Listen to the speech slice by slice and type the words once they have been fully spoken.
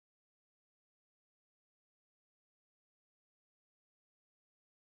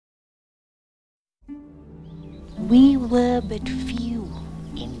We were but few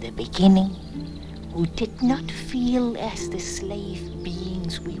in the beginning who did not feel as the slave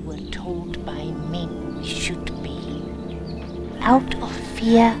beings we were told by men we should be. Out of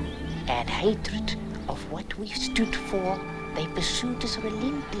fear and hatred of what we stood for, they pursued us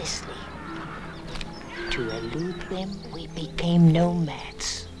relentlessly. To elude them, we became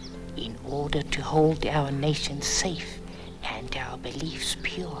nomads in order to hold our nation safe and our beliefs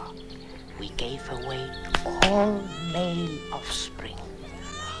pure. We gave away all male offspring.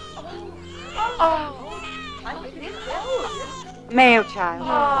 Male child.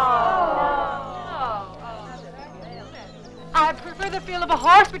 I prefer the feel of a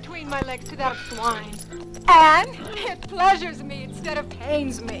horse between my legs to that of swine. And it pleasures me instead of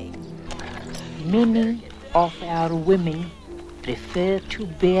pains me. Many of our women prefer to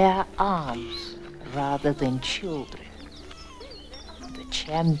bear arms rather than children. The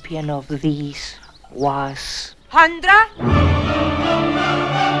champion of these was Hundra?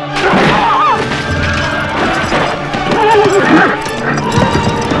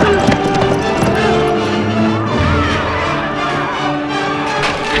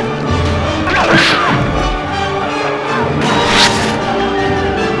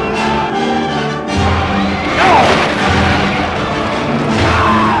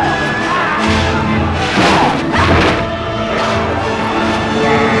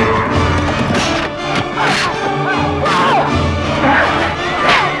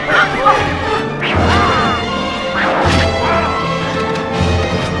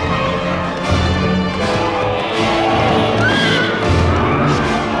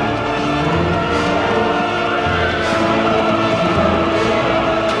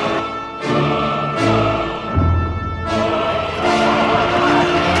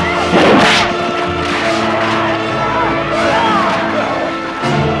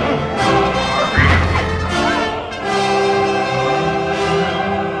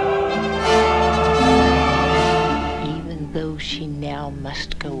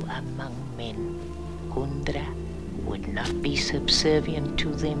 Hundra would not be subservient to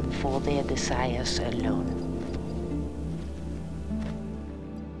them for their desires alone.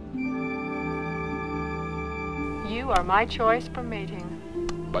 You are my choice for mating.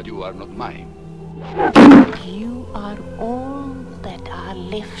 But you are not mine. You are all that are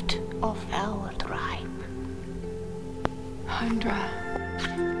left of our tribe. Hundra.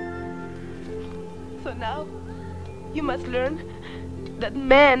 So now, you must learn that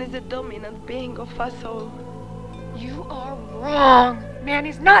man is the dominant being of us all. You are wrong. Man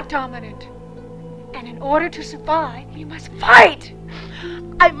is not dominant. And in order to survive, you must fight.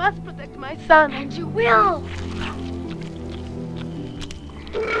 I must protect my son. And you will.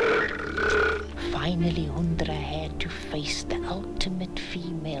 Finally, Hundra had to face the ultimate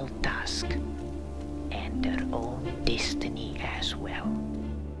female task and her own destiny as well.